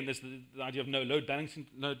the idea of no load balancing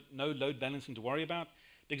to worry about,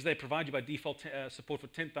 because they provide you by default support for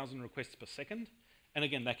 10,000 requests per second. And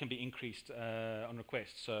again, that can be increased on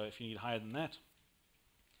request, so if you need higher than that.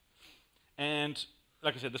 And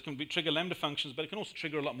like I said, this can trigger Lambda functions, but it can also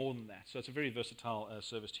trigger a lot more than that. So it's a very versatile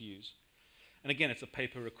service to use. And again, it's a pay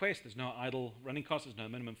per request. There's no idle running costs. There's no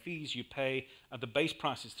minimum fees. You pay, the base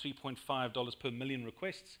price is $3.5 per million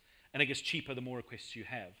requests, and it gets cheaper the more requests you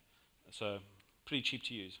have. So pretty cheap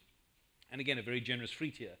to use. And again, a very generous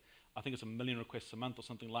free tier. I think it's 1 million requests a month or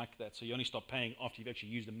something like that. So you only stop paying after you've actually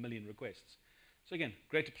used 1 million requests. So again,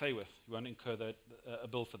 great to play with. You won't incur a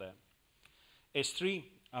bill for that. S3,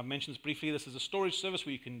 I've mentioned this briefly. This is a storage service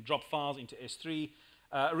where you can drop files into S3.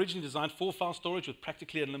 Originally designed for file storage with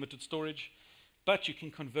practically unlimited storage. But you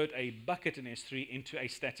can convert a bucket in S3 into a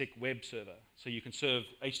static web server. So you can serve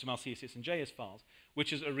HTML, CSS, and JS files,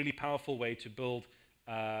 which is a really powerful way to build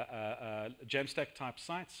Jamstack type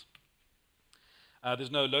sites. There's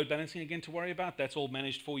no load balancing again to worry about. That's all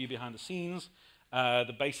managed for you behind the scenes.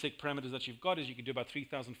 The basic parameters that you've got is you can do about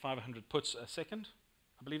 3,500 puts a second,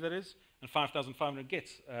 I believe that is, and 5,500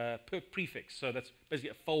 gets per prefix. So that's basically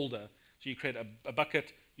a folder. So you create a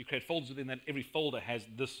bucket, you create folders within that. Every folder has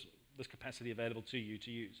this capacity available to you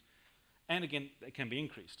to use. And again, it can be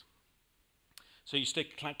increased. So you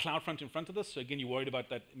stick CloudFront in front of this. So again, you're worried about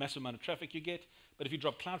that massive amount of traffic you get. But if you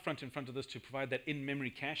drop CloudFront in front of this to provide that in-memory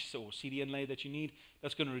cache or CDN layer that you need,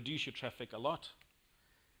 that's going to reduce your traffic a lot.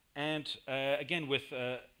 And again, with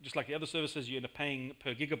just like the other services, you end up paying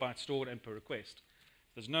per gigabyte stored and per request.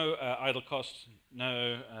 There's no idle costs,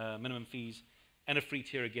 no minimum fees, and a free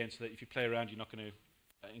tier again, so that if you play around, you're not going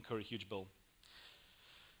to incur a huge bill.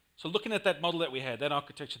 So looking at that model that we had, that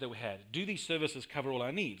architecture that we had, do these services cover all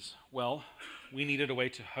our needs? Well, we needed a way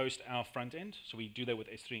to host our front end, so we do that with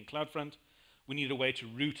S3 and CloudFront. We needed a way to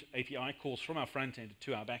route API calls from our front end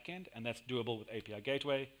to our back end, and that's doable with API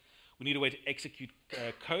Gateway. We need a way to execute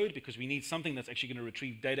code because we need something that's actually going to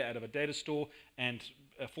retrieve data out of a data store and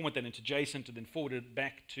format that into JSON to then forward it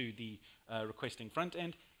back to the requesting front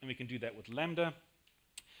end, and we can do that with Lambda.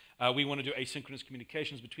 We want to do asynchronous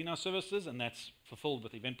communications between our services, and that's fulfilled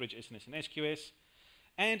with EventBridge, SNS, and SQS.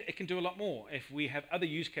 And it can do a lot more. If we have other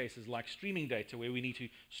use cases like streaming data where we need to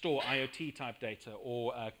store IoT type data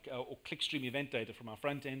or clickstream event data from our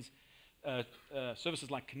front ends,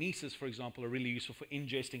 services like Kinesis, for example, are really useful for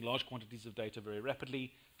ingesting large quantities of data very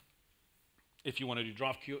rapidly. If you want to do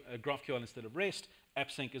GraphQL instead of REST,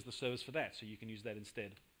 AppSync is the service for that, so you can use that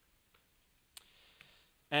instead.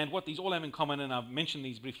 And what these all have in common, and I've mentioned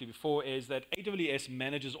these briefly before, is that AWS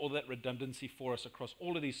manages all that redundancy for us across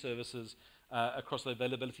all of these services, across the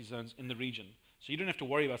availability zones in the region. So you don't have to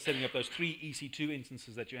worry about setting up those 3 EC2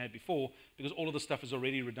 instances that you had before, because all of the stuff is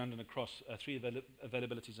already redundant across 3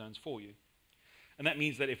 availability zones for you. And that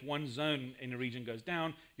means that if one zone in a region goes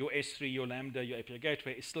down, your S3, your Lambda, your API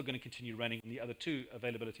Gateway is still going to continue running on the other 2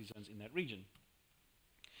 availability zones in that region.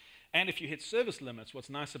 And if you hit service limits, what's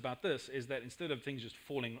nice about this is that instead of things just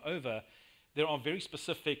falling over, there are very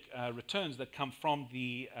specific returns that come from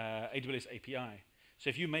the AWS API. So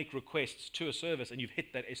if you make requests to a service and you've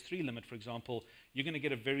hit that S3 limit, for example, you're going to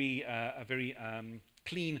get a very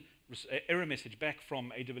clean error message back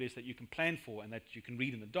from AWS that you can plan for and that you can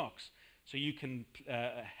read in the docs. So you can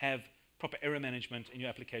have proper error management in your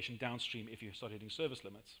application downstream if you start hitting service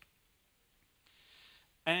limits.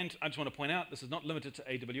 And I just want to point out, this is not limited to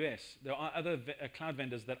AWS. There are other cloud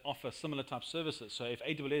vendors that offer similar type services. So if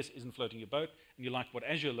AWS isn't floating your boat and you like what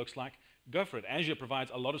Azure looks like, go for it. Azure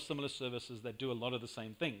provides a lot of similar services that do a lot of the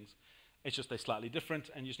same things. It's just they're slightly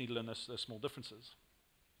different, and you just need to learn those small differences.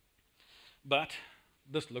 But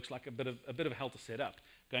this looks like a bit of hell to set up.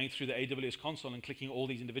 Going through the AWS console and clicking all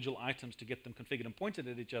these individual items to get them configured and pointed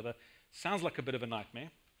at each other sounds like a bit of a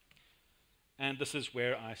nightmare. And this is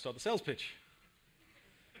where I start the sales pitch.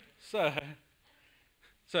 So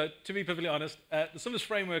to be perfectly honest, the serverless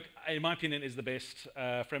framework, in my opinion, is the best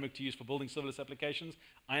framework to use for building serverless applications.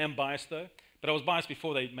 I am biased, though, but I was biased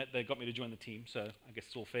before they got me to join the team, so I guess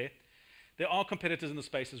it's all fair. There are competitors in the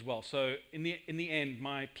space as well. So in the end,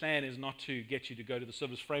 my plan is not to get you to go to the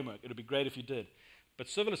serverless framework. It would be great if you did. But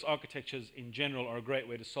serverless architectures in general are a great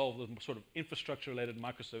way to solve the sort of infrastructure-related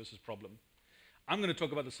microservices problem. I'm going to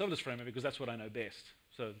talk about the serverless framework because that's what I know best.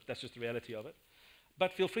 So that's just the reality of it.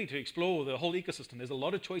 But feel free to explore the whole ecosystem. There's a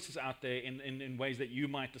lot of choices out there in ways that you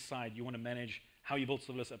might decide you want to manage how you build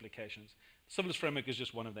serverless applications. The serverless framework is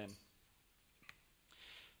just one of them.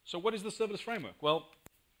 So what is the serverless framework? Well,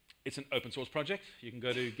 it's an open source project. You can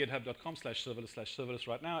go to github.com/serverless/serverless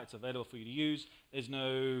right now. It's available for you to use. There's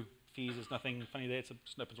no fees. There's nothing funny there. It's an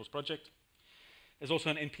open source project. There's also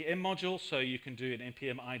an NPM module, so you can do an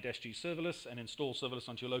npm i-g serverless and install serverless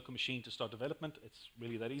onto your local machine to start development. It's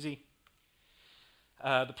really that easy.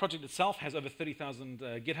 The project itself has over 30,000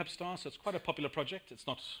 GitHub stars, so it's quite a popular project. It's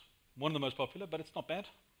not one of the most popular, but it's not bad.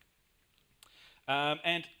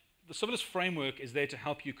 And the serverless framework is there to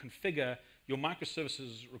help you configure your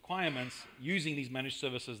microservices requirements using these managed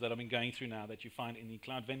services that I've been going through now that you find in the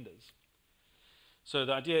cloud vendors. So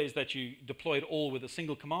the idea is that you deploy it all with a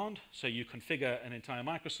single command. So you configure an entire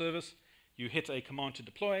microservice, you hit a command to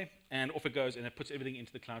deploy, and off it goes, and it puts everything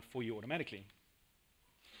into the cloud for you automatically.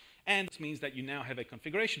 And this means that you now have a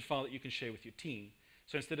configuration file that you can share with your team.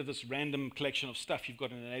 So instead of this random collection of stuff you've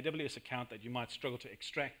got in an AWS account that you might struggle to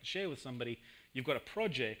extract and share with somebody, you've got a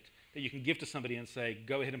project that you can give to somebody and say,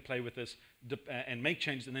 go ahead and play with this and make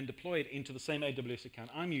changes and then deploy it into the same AWS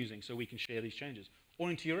account I'm using so we can share these changes,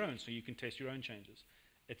 or into your own so you can test your own changes.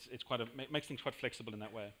 It makes things quite flexible in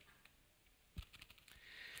that way.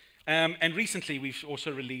 And recently, we've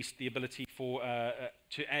also released the ability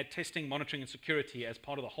to add testing, monitoring, and security as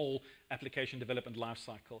part of the whole application development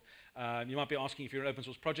lifecycle. You might be asking, if you're an open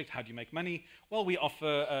source project, how do you make money? Well, we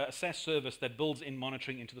offer a SaaS service that builds in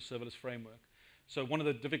monitoring into the serverless framework. So one of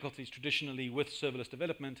the difficulties traditionally with serverless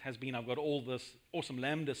development has been I've got all this awesome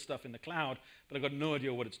Lambda stuff in the cloud, but I've got no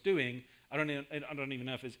idea what it's doing. I don't even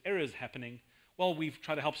know if there's errors happening. Well, we've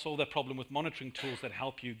tried to help solve that problem with monitoring tools that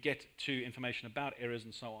help you get to information about errors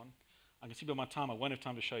and so on. I can see by my time, I won't have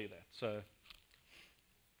time to show you that. So,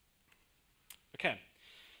 okay.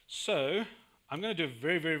 So, I'm going to do a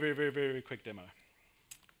very, very, very, very, very quick demo.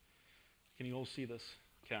 Can you all see this?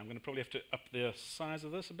 Okay, I'm going to probably have to up the size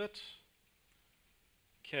of this a bit.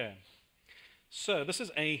 Okay. So, this is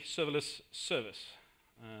a serverless service.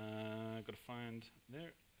 I've got to find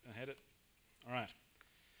there. I had it. All right.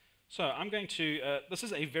 So I'm going to, this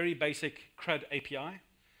is a very basic CRUD API.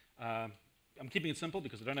 I'm keeping it simple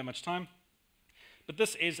because I don't have much time. But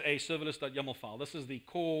this is a serverless.yaml file. This is the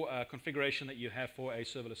core configuration that you have for a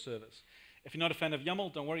serverless service. If you're not a fan of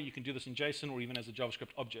YAML, don't worry, you can do this in JSON or even as a JavaScript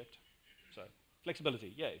object. So,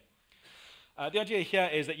 flexibility, yay. The idea here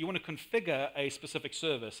is that you want to configure a specific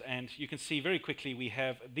service, and you can see very quickly we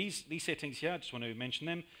have these settings here. I just want to mention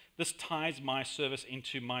them. This ties my service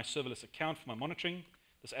into my serverless account for my monitoring,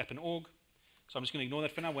 this app and org. So I'm just going to ignore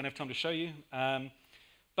that for now. I won't have time to show you.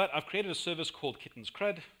 But I've created a service called kittens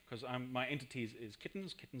crud, because my entity is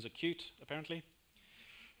kittens. Kittens are cute, apparently.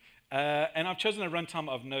 And I've chosen a runtime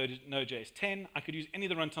of Node.js 10. I could use any of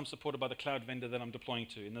the runtimes supported by the cloud vendor that I'm deploying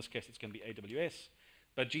to. In this case, it's going to be AWS.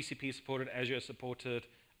 But GCP is supported, Azure is supported,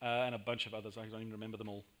 and a bunch of others. I don't even remember them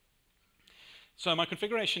all. So my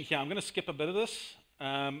configuration here, I'm going to skip a bit of this.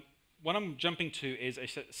 What I'm jumping to is a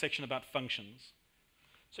section about functions.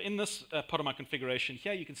 So in this part of my configuration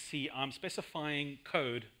here, you can see I'm specifying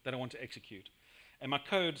code that I want to execute. And my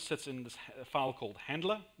code sits in this file called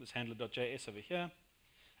handler, this handler.js over here.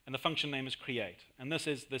 And the function name is create. And this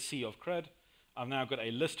is the C of CRUD. I've now got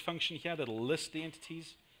a list function here that'll list the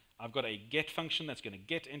entities. I've got a get function that's going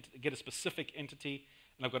to get a specific entity.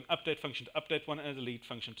 And I've got an update function to update one and a delete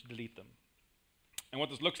function to delete them. And what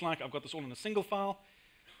this looks like, I've got this all in a single file.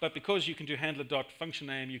 But because you can do handler.function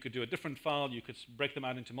name, you could do a different file. You could break them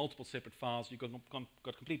out into multiple separate files. You've got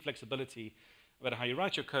complete flexibility about how you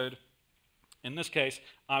write your code. In this case,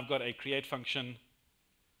 I've got a create function.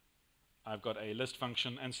 I've got a list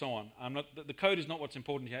function, and so on. The code is not what's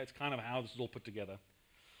important here. It's kind of how this is all put together.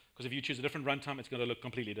 Because if you choose a different runtime, it's going to look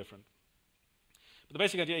completely different. But the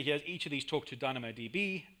basic idea here is each of these talk to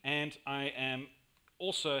DynamoDB, and I am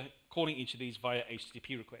also calling each of these via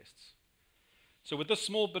HTTP requests. So with this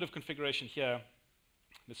small bit of configuration here,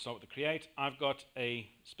 let's start with the create. I've got a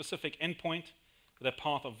specific endpoint with a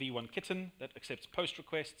path of v1kitten that accepts post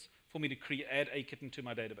requests for me to add a kitten to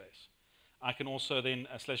my database. I can also then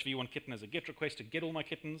slash v1kitten as a get request to get all my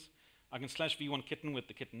kittens. I can slash v1kitten with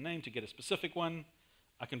the kitten name to get a specific one.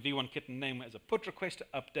 I can v1kitten name as a put request to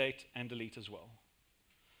update and delete as well.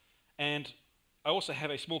 And I also have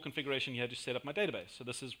a small configuration here to set up my database. So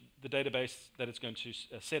this is the database that it's going to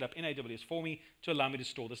set up in AWS for me to allow me to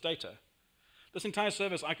store this data. This entire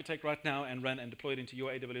service I could take right now and run and deploy it into your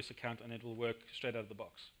AWS account, and it will work straight out of the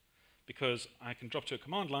box. Because I can drop to a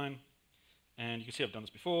command line, and you can see I've done this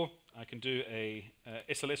before. I can do a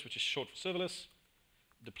SLS, which is short for serverless,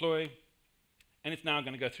 deploy, and it's now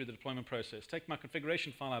going to go through the deployment process. Take my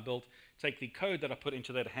configuration file I built, take the code that I put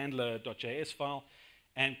into that handler.js file,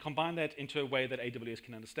 and combine that into a way that AWS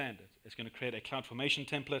can understand it. It's going to create a CloudFormation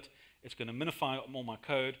template. It's going to minify all my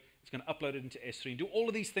code. It's going to upload it into S3 and do all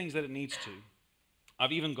of these things that it needs to.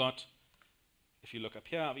 I've even got, if you look up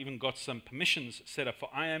here, I've even got some permissions set up for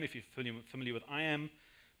IAM. If you're familiar with IAM,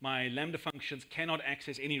 my Lambda functions cannot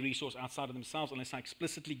access any resource outside of themselves unless I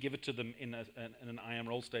explicitly give it to them in an IAM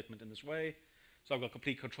role statement in this way. So I've got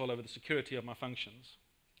complete control over the security of my functions.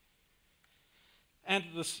 And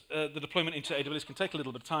this, the deployment into AWS can take a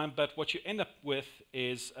little bit of time, but what you end up with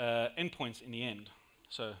is endpoints in the end.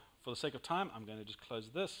 So for the sake of time, I'm going to just close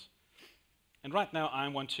this. And right now, I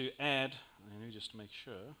want to add, let me just make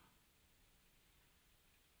sure.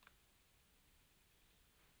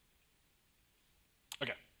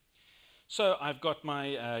 Okay. So I've got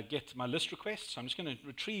my my list request. So I'm just going to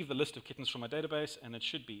retrieve the list of kittens from my database, and it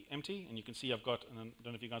should be empty. And you can see I've got, and I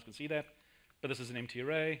don't know if you guys can see that, but this is an empty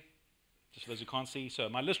array. Just for those who can't see. So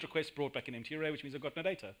my list request brought back an empty array, which means I've got no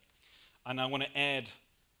data. And I want to add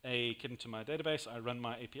a kitten to my database. I run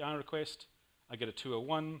my API request. I get a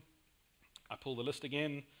 201. I pull the list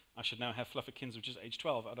again. I should now have Fluffykins, which is age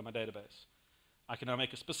 12, out of my database. I can now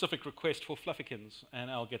make a specific request for Fluffykins, and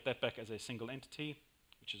I'll get that back as a single entity,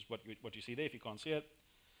 which is what you see there if you can't see it.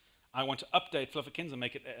 I want to update Fluffykins and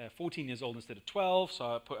make it 14 years old instead of 12, so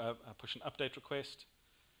I push an update request.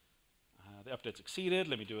 The update's exceeded.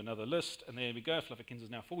 Let me do another list, and there we go. Fluffykins is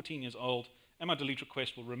now 14 years old, and my delete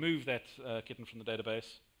request will remove that kitten from the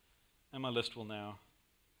database, and my list will now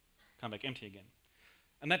come back empty again.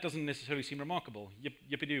 And that doesn't necessarily seem remarkable.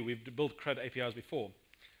 Yippee-doo, we've built CRUD APIs before.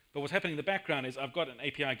 But what's happening in the background is I've got an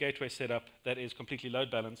API gateway set up that is completely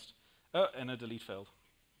load balanced. Oh, and a delete failed.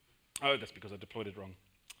 Oh, that's because I deployed it wrong.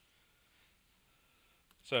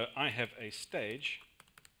 So I have a stage,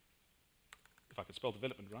 if I could spell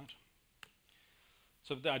development right.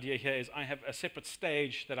 So the idea here is I have a separate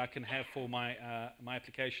stage that I can have for my, my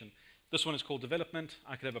application. This one is called development.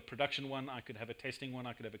 I could have a production one. I could have a testing one.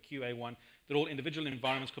 I could have a QA one. They're all individual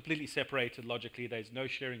environments, completely separated logically. There's no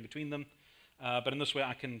sharing between them. But in this way,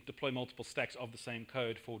 I can deploy multiple stacks of the same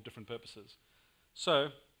code for different purposes. So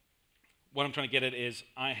what I'm trying to get at is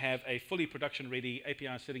I have a fully production-ready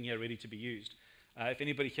API sitting here ready to be used. If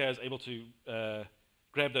anybody here is able to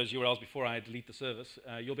grab those URLs before I delete the service,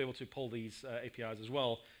 you'll be able to pull these APIs as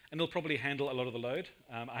well, and they'll probably handle a lot of the load.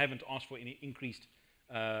 I haven't asked for any increased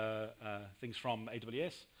things from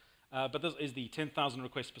AWS, but this is the 10,000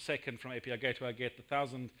 requests per second from API Gateway. I get the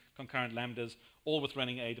 1,000 concurrent Lambdas, all with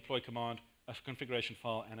running a deploy command, a configuration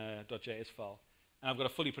file, and a .js file. And I've got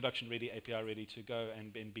a fully production-ready API ready to go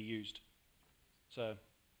and be used. So,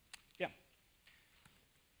 yeah.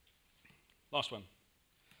 Last one.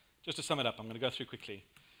 Just to sum it up, I'm going to go through quickly.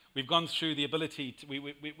 We've gone through the ability,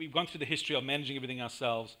 we've gone through the history of managing everything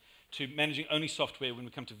ourselves, to managing only software when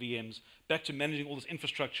we come to VMs, back to managing all this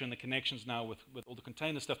infrastructure and the connections now with all the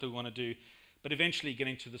container stuff that we want to do, but eventually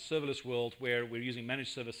getting to the serverless world where we're using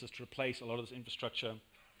managed services to replace a lot of this infrastructure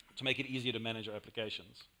to make it easier to manage our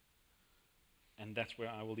applications. And that's where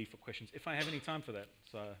I will leave for questions, if I have any time for that.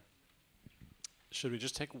 So, should we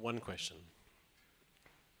just take one question?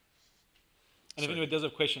 and if anybody does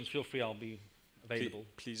have questions, feel free, I'll be available.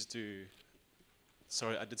 Please do.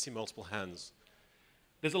 Sorry, I did see multiple hands.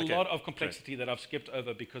 There's a lot of complexity that I've skipped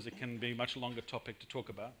over because it can be a much longer topic to talk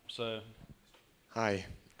about. So, Hi.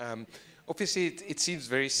 Obviously, it seems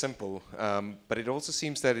very simple, but it also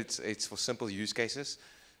seems that it's for simple use cases.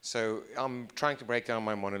 So I'm trying to break down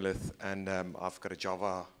my monolith, and I've got a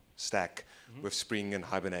Java stack with Spring and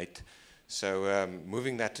Hibernate. So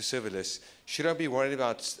moving that to serverless, should I be worried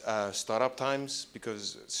about startup times?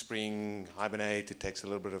 Because Spring, Hibernate, it takes a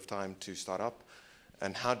little bit of time to start up.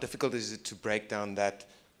 And how difficult is it to break down that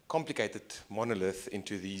complicated monolith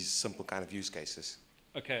into these simple kind of use cases?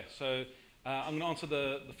 okay, so I'm going to answer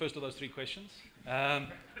the first of those three questions.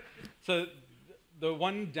 So the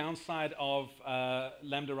one downside of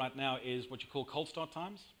Lambda right now is what you call cold start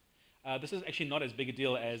times. This is actually not as big a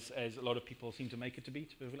deal as a lot of people seem to make it to be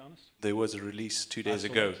perfectly honest. There was a release 2 days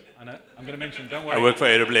ago. I know. I'm going to mention, don't worry. I work for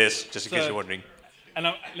AWS, just in case you're wondering. And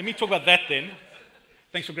let me talk about that then.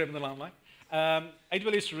 Thanks for grabbing the limelight.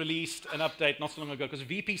 AWS released an update not so long ago, because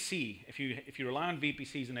VPC, if you rely on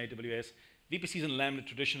VPCs in AWS, VPCs in Lambda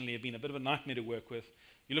traditionally have been a bit of a nightmare to work with.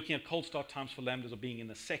 You're looking at cold start times for Lambdas of being in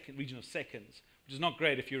the region of seconds, which is not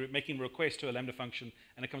great if you're making a request to a Lambda function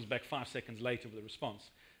and it comes back 5 seconds later with a response.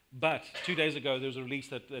 But 2 days ago, there was a release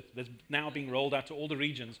that's now being rolled out to all the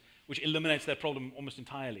regions, which eliminates that problem almost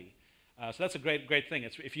entirely. So that's a great thing.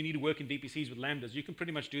 If you need to work in VPCs with Lambdas, you can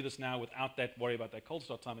pretty much do this now without that worry about that cold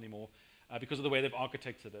start time anymore because of the way they've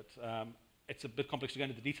architected it. It's a bit complex to go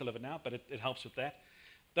into the detail of it now, but it helps with that.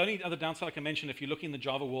 The only other downside I can mention, if you're looking in the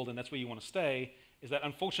Java world and that's where you want to stay, is that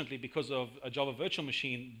unfortunately, because of a Java virtual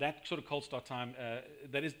machine, that sort of cold start time,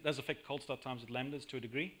 does affect cold start times with Lambdas to a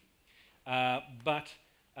degree. But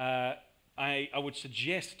I would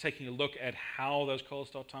suggest taking a look at how those cold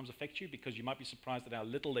start times affect you, because you might be surprised at how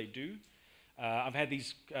little they do. I've had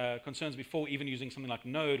these concerns before, even using something like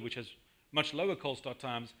Node, which has much lower cold start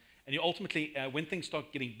times. And you ultimately, when things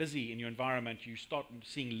start getting busy in your environment, you start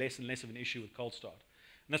seeing less and less of an issue with cold start.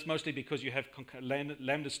 And that's mostly because you have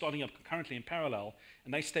Lambdas starting up concurrently in parallel,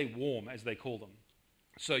 and they stay warm, as they call them.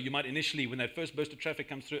 So you might initially, when that first burst of traffic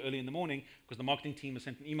comes through early in the morning, because the marketing team has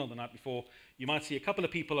sent an email the night before, you might see a couple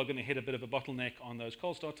of people are going to hit a bit of a bottleneck on those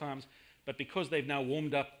cold start times. But because they've now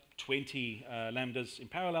warmed up 20 Lambdas in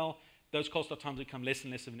parallel, those cold start times become less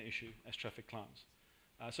and less of an issue as traffic climbs.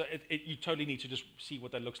 So you totally need to just see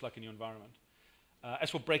what that looks like in your environment.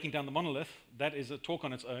 As for breaking down the monolith, that is a talk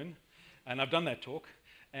on its own, and I've done that talk.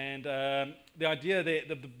 And the idea there,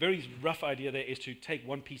 the very rough idea there is to take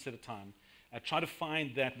one piece at a time. Try to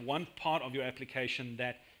find that one part of your application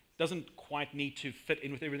that doesn't quite need to fit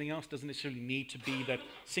in with everything else, doesn't necessarily need to be that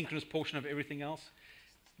synchronous portion of everything else.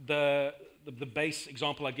 The base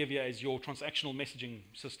example I give you is your transactional messaging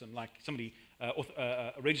system, like somebody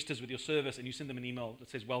registers with your service and you send them an email that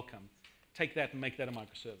says welcome. Take that and make that a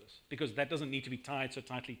microservice, because that doesn't need to be tied so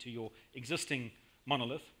tightly to your existing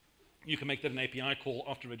monolith. You can make that an API call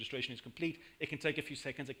after registration is complete. It can take a few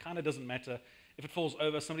seconds. It kind of doesn't matter. If it falls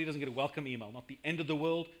over, somebody doesn't get a welcome email. Not the end of the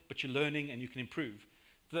world, but you're learning and you can improve.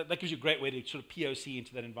 So that gives you a great way to sort of POC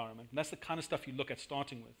into that environment. And that's the kind of stuff you look at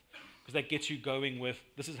starting with, because that gets you going with,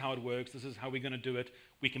 this is how it works, this is how we're going to do it.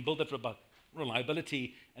 We can build that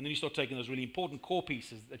reliability, and then you start taking those really important core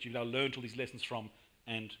pieces that you've now learned all these lessons from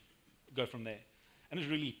and go from there. And it's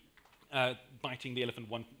really biting the elephant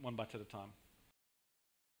one bite at a time.